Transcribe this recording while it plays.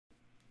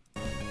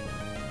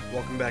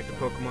Welcome back to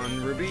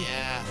Pokemon Ruby.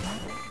 Yeah.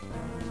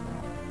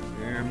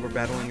 And we're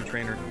battling a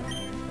trainer.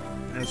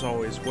 As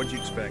always, what'd you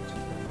expect?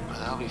 Well,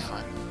 that'll be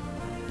fun.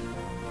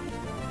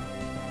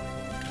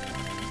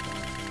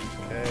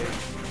 Okay.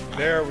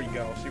 There we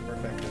go. Super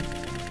effective.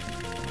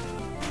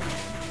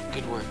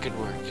 Good work, good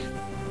work.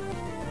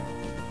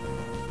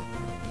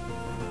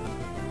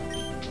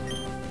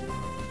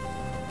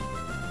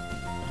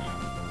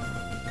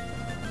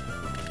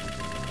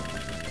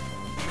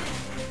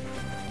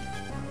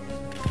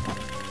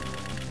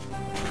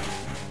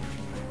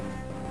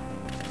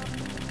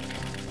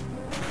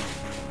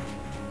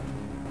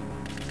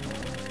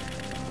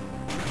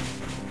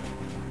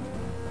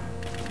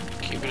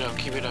 Keep it up,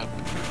 keep it up.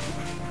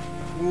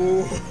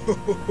 Ooh,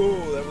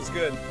 that was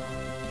good.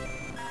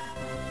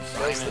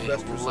 That was the Finally,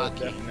 best result, lucky.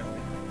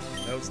 definitely.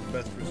 That was the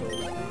best result.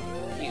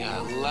 You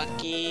got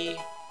lucky.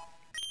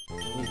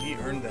 Ooh, he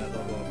earned that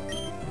level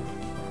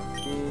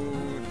up.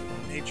 Ooh,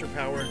 nature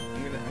power.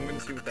 I'm gonna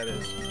see what that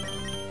is.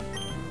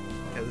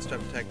 Okay, this type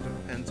of attack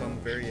depends on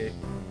the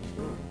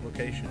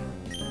location.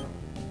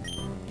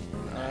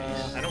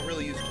 I don't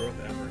really use growth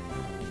ever.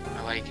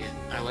 I like it.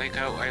 I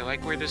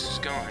like where this is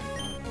going.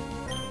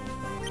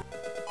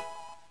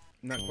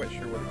 I'm not quite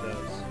sure what it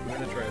does. I'm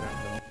gonna try it out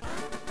though.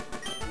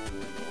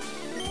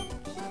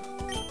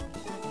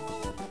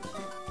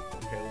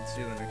 Okay, let's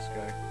see the next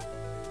guy.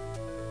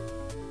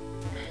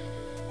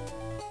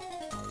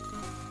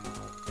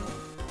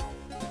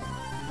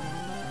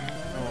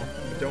 Oh,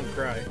 don't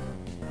cry.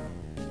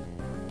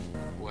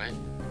 What?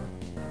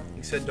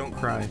 He said don't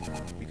cry.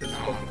 Because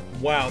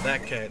wow,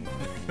 that kid.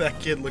 That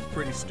kid looked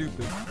pretty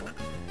stupid.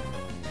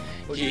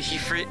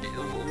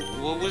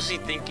 What was he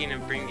thinking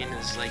of bringing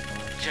his, like,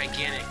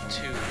 gigantic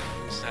tube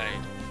inside?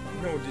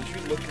 No, did you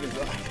look at his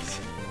eyes?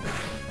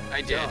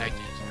 I did. I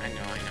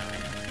know.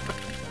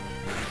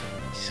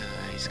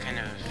 He's kind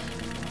of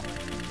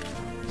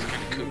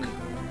cuckoo.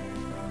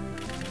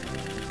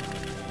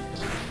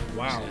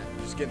 Wow,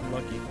 just getting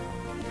lucky.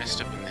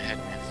 Messed up in the head,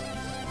 man.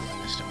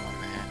 Messed up on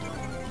the head.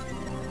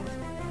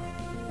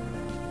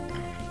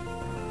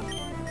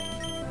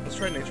 Let's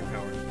try nature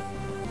power.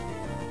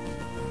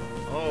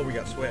 Oh, we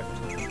got Swift.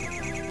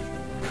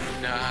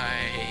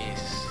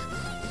 Nice.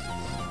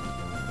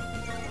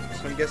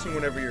 So I'm guessing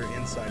whenever you're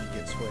inside, you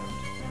get Swift.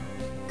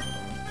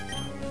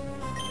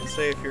 And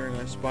say if you're in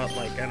a spot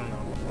like, I don't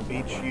know, a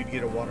beach, you'd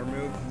get a water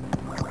move.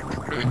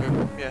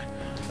 Yeah.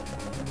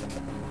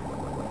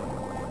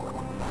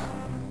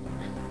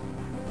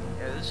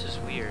 Yeah, this is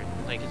weird.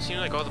 Like, it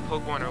seems like all the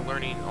Pokemon are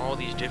learning all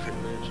these different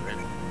moves, man.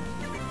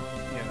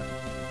 Yeah.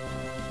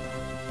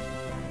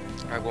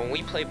 Alright, when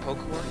we play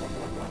Pokemon,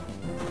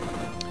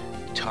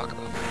 we talk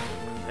about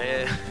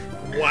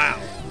Pokemon. Wow.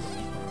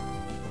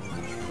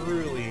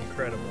 Truly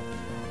incredible.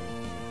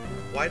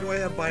 Why do I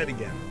have Bite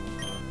again?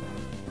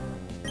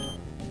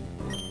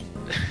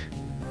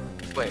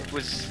 Wait,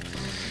 was...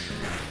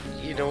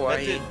 You know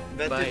why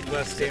that did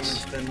less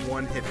damage than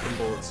one hit from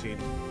Bullet Seed.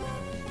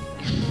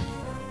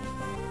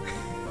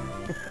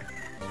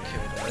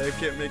 I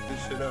can't make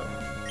this shit up.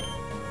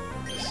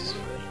 This is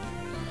funny.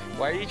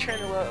 Why are you trying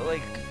to,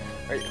 like...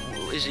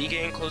 is he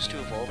getting close to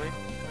evolving?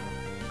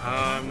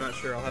 I'm not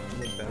sure. I'll have to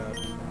look that up.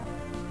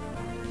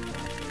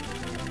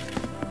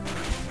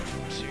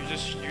 So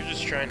you're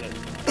just trying to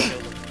kill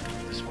him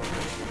this one.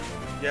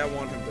 Yeah, I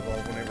want him to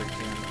evolve whenever he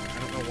can. I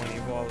don't know when he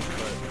evolves,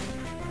 but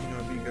you know,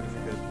 it'd be good if he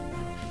could.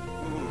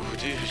 Ooh,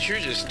 dude, you're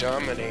just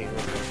dominating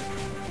with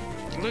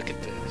him. Look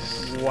at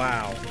this.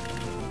 Wow.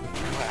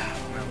 Wow.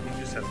 Wow,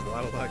 he just has a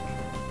lot of luck.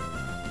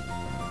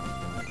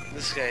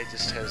 This guy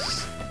just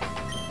has...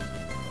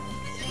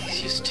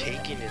 He's just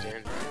taking it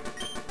in.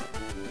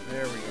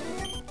 There we go.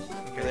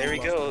 Okay, There we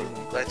go.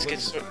 Let's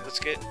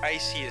Look get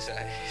icy his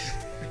eyes.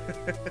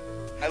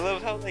 I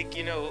love how, like,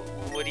 you know,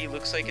 what he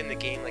looks like in the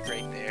game, like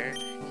right there.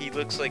 He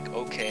looks like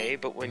okay,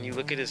 but when you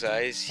look at his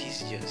eyes,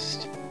 he's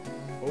just...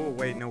 Oh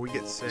wait, no, we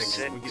get 6.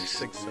 We get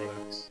 6 soda.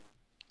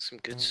 Some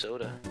good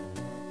soda.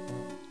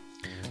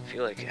 I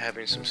feel like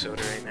having some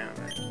soda right now,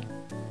 man.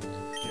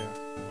 Yeah.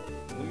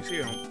 Well, you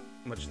see how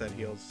much that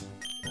heals.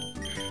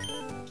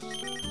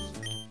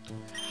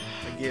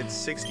 I get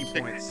 60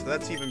 points, so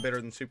that's even better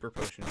than super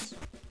potions.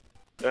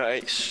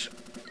 Alright,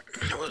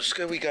 well, it's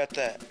good we got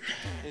that.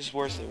 It's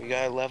worth it. We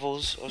got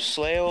levels of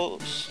Sailport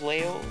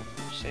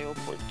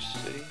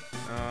City.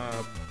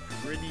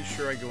 Pretty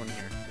sure I go in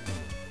here.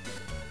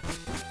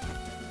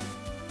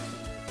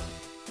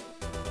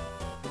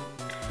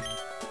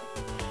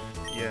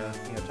 Yeah, I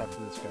think I talked to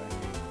this guy.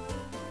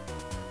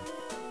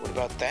 What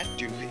about that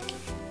doohickey?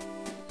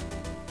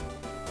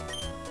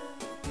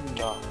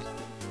 Dog.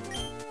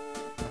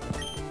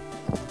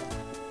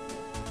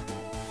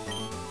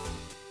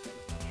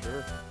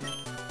 Sure.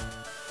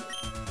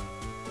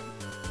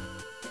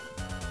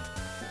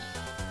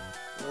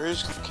 Where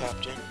is the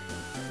captain?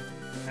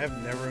 I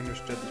have never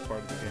understood this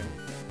part of the game.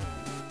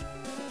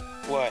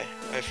 Why?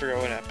 I forgot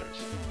what happens.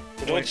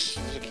 But Wait.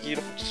 you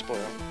don't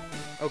spoil.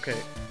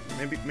 Okay,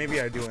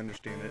 maybe I do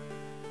understand it.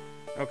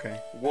 Okay.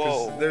 'Cause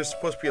Whoa. there's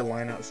supposed to be a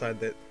line outside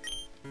that...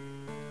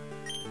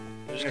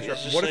 There's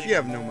What if you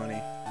have no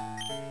money?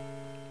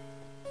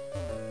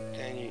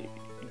 Then you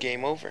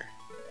game over.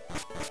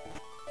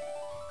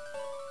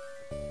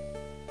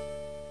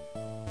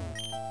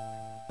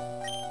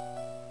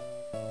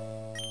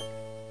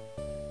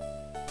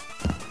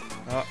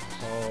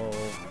 Uh-oh.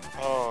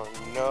 Oh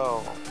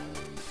no.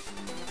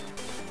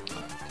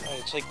 God,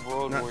 it's like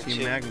World Not War Team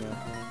II. Magma.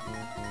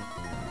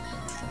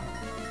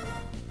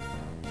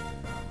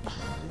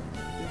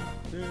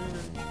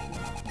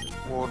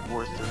 World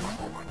War III.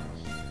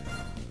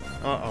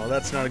 Uh-oh,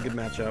 that's not a good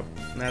matchup.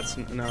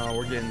 No,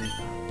 we're getting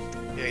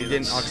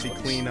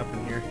OxyClean up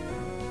in here.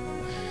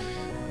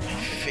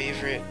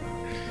 Favorite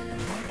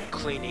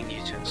cleaning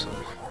utensil.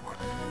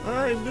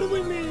 Hi,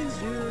 Billy Mays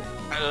here.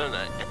 I don't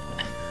know.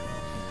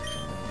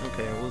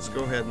 Okay, well, let's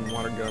go ahead and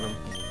water gun him.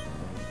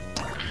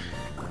 Back,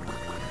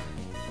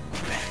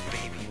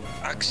 baby.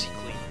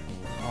 OxyClean.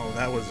 Oh,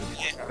 that was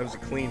a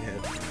clean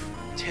hit.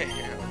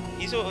 Damn.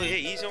 He's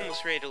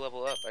almost ready to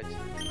level up.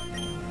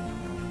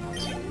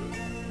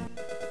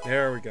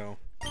 There we go.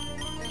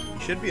 He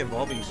should be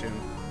evolving soon.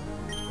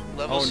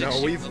 Level Oh no,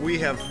 60. we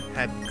have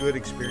had good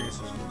experiences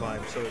with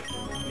Vibe, so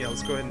yeah,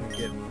 let's go ahead and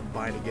get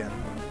Bite again.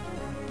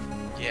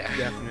 Yeah.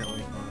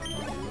 Definitely.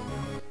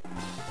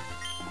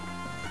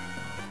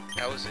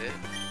 That was it.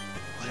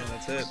 Yeah,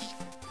 that's it.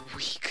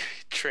 Weak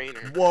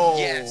trainer. Whoa!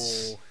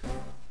 Yes.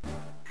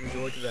 Would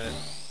you look at that?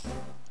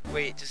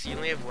 Wait, does he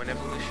only have one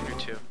evolution or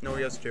two? No,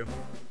 he has two.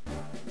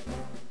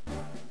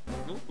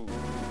 Ooh.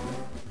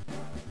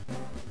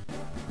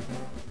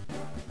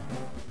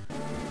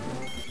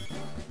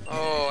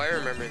 Oh, I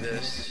remember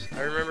this.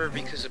 I remember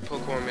because of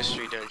Pokemon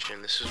Mystery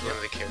Dungeon. This was one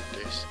of the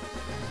characters.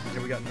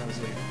 Yeah, we got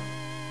Nuzleaf.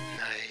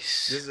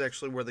 Nice. This is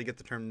actually where they get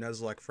the term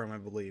Nuzlocke from, I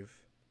believe.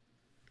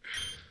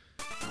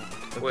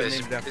 But What they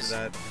is- named after is-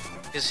 that.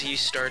 Because he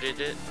started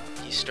it.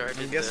 He started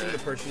I'm guessing the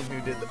person who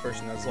did the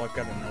first Nuzlocke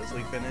got a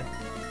Nuzleaf in it.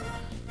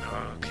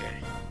 Oh, okay.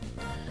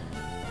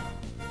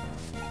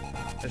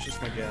 That's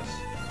just my guess.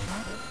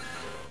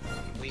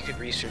 We could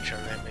research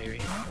on that, maybe.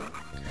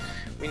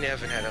 We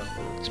haven't had a...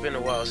 It's been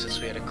a while since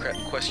we had a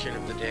question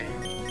of the day.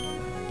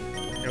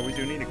 Yeah, we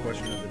do need a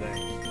question of the day.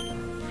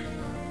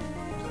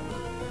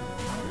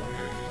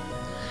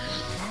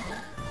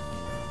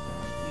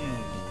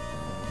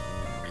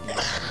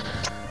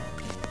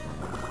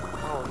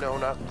 Oh, no,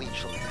 not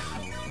Leech Life.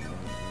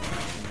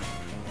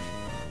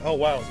 Oh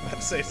wow, I was about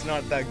to say it's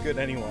not that good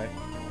anyway.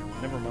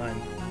 Never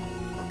mind.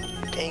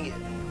 Dang it.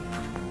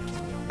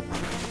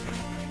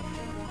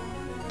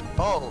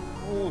 Oh!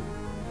 Ooh.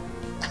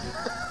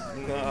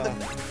 Nah.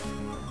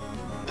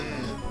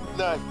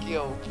 Not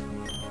guilt.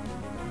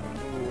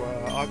 Ooh,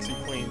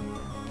 OxyClean.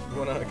 You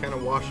wanna kind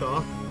of wash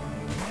off?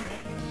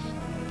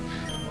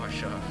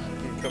 Wash off.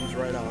 It comes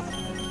right off.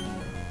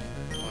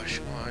 Wash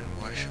on,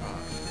 wash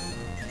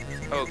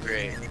off. Oh,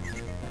 great.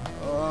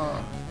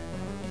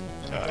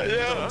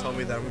 Don't tell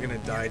me that I'm gonna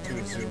die to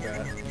a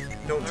Zubat.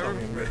 Don't tell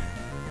me I'm gonna...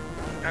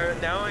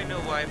 Now I know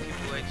why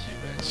people like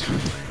Zubat so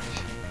much.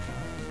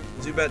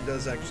 Zubat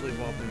does actually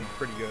evolve to be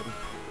pretty good.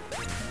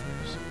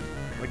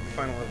 Like the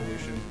final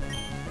evolution.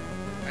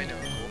 I know,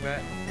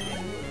 Crobat?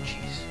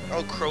 Jeez.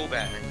 Oh,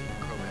 Crobat. I mean,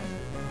 Crobat.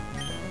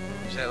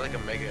 Is that like a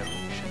mega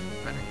evolution?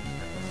 I don't even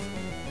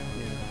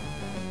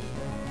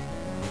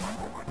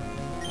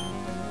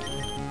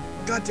know.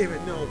 Yeah. God damn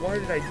it, no, why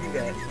did I do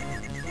that?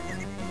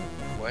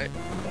 What?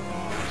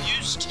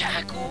 Use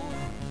tackle?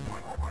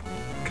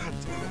 God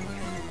damn it.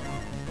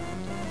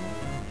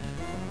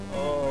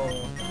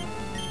 Oh.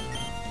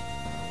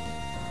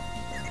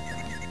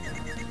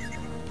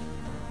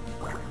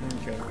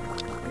 Okay,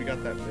 we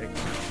got that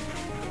fixed.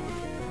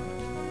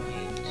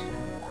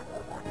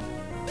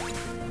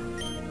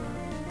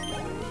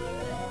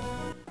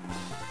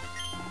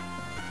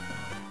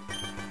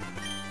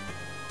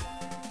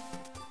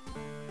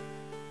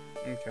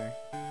 Okay,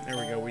 there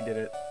we go, we did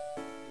it.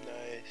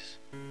 Nice.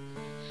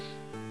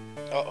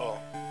 Uh-oh.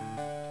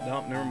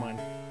 No, never mind.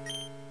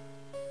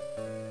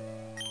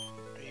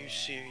 Are you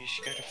serious?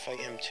 You gotta fight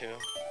him too.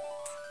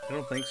 I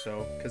don't think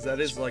so, because that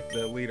is like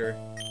the leader.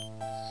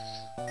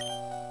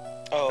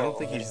 Oh. I don't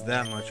think he's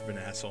that much of an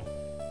asshole.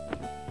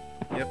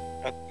 Yep.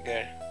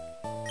 Okay.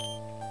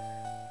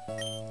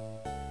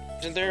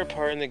 Isn't there a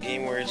part in the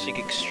game where it's like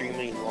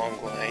extremely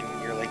long line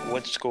and you're like,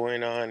 what's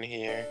going on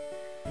here?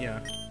 Yeah.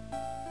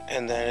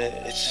 And then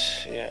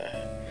it's,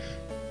 yeah.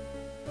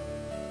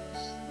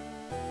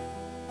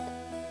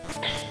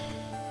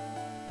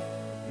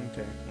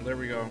 Okay, well there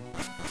we go.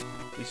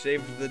 We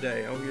saved the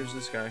day. Oh, here's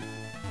this guy.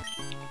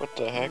 What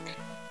the heck?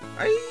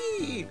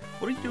 Aye!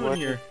 What are you doing What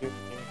here? did you-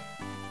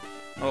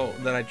 Oh,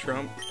 that I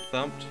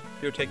thumped?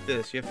 Here, take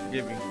this. You have to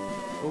forgive me.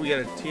 Oh, we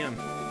got a TM.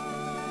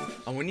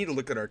 Oh, we need to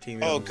look at our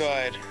team. Oh items.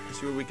 god.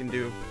 See what we can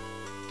do.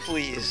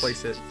 Please.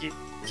 Replace it. Did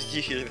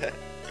you hear that?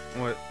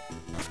 What?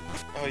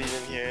 Oh, you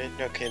didn't hear it?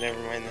 Okay, never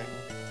mind then.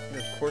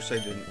 Yeah, of course I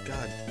didn't.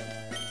 God.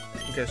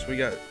 Okay, so we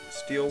got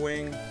Steel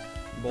Wing,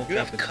 Bulk You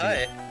have Up, and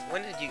cut.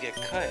 When did you get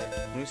cut?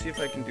 Let me see if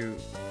I can do...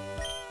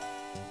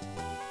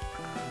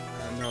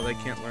 no, they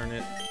can't learn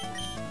it.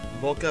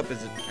 Bulk Up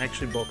is...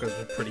 Actually, Bulk Up is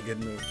a pretty good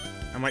move.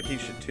 I might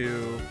teach it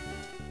to...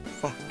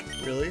 Fuck,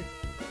 really?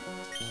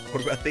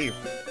 What about Thief?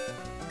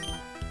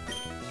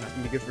 That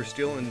can be good for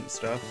stealing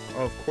stuff.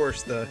 Oh, of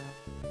course, the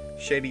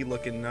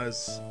shady-looking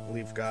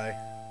Nuzleaf guy.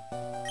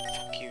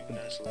 Fuck you,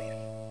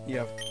 Nuzleaf.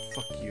 Yeah,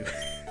 fuck you.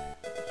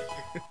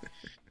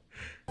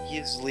 He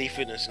has Leaf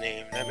in his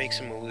name. That makes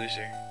him a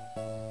loser.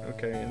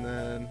 Okay, and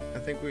then I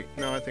think we're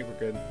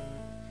good.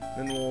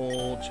 Then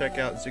we'll check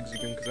out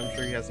Zigzagoon because I'm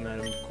sure he has an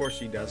item. Of course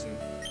he doesn't.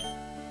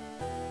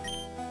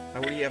 Why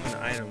would he have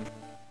an item?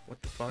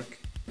 What the fuck?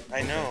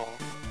 I know.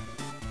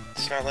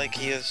 It's not like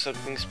he has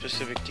something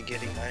specific to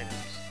getting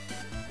items.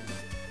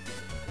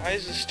 Why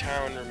does this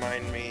town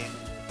remind me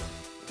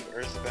of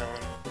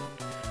Earthbound?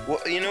 Well,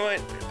 you know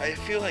what? I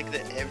feel like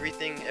that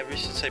everything, ever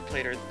since I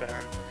played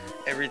Earthbound,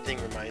 everything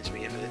reminds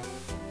me of it.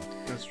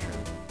 That's true.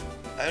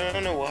 I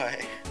don't know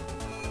why.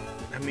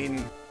 I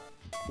mean,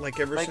 like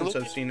ever Like, since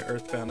look- I've seen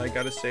Earthbound, I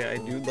gotta say I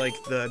do like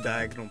the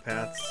diagonal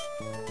paths.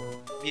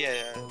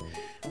 Yeah.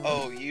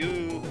 Oh,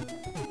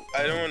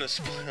 I don't want to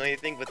spoil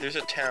anything, but there's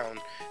a town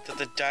that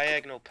the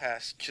diagonal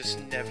paths just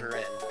never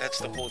end. That's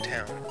the whole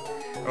town.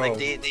 Like Oh.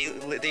 they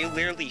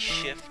literally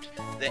shift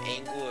the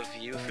angle of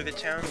view for the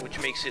town, which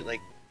makes it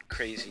like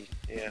crazy.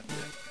 Yeah.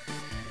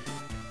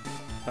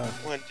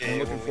 One day. I'm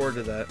looking we'll- forward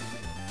to that.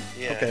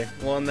 Yeah. Okay,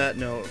 well on that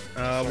note,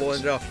 we'll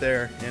end it off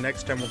there, and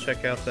next time we'll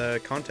check out the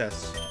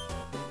contests.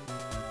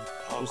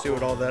 Oh, We'll see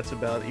what all that's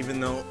about, even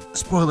though,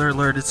 spoiler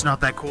alert, it's not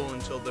that cool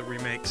until the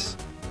remakes.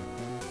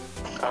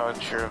 Oh,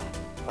 true.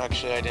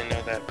 Actually, I didn't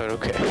know that, but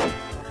okay.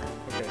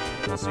 Okay,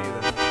 we'll see you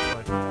then.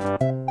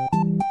 Bye.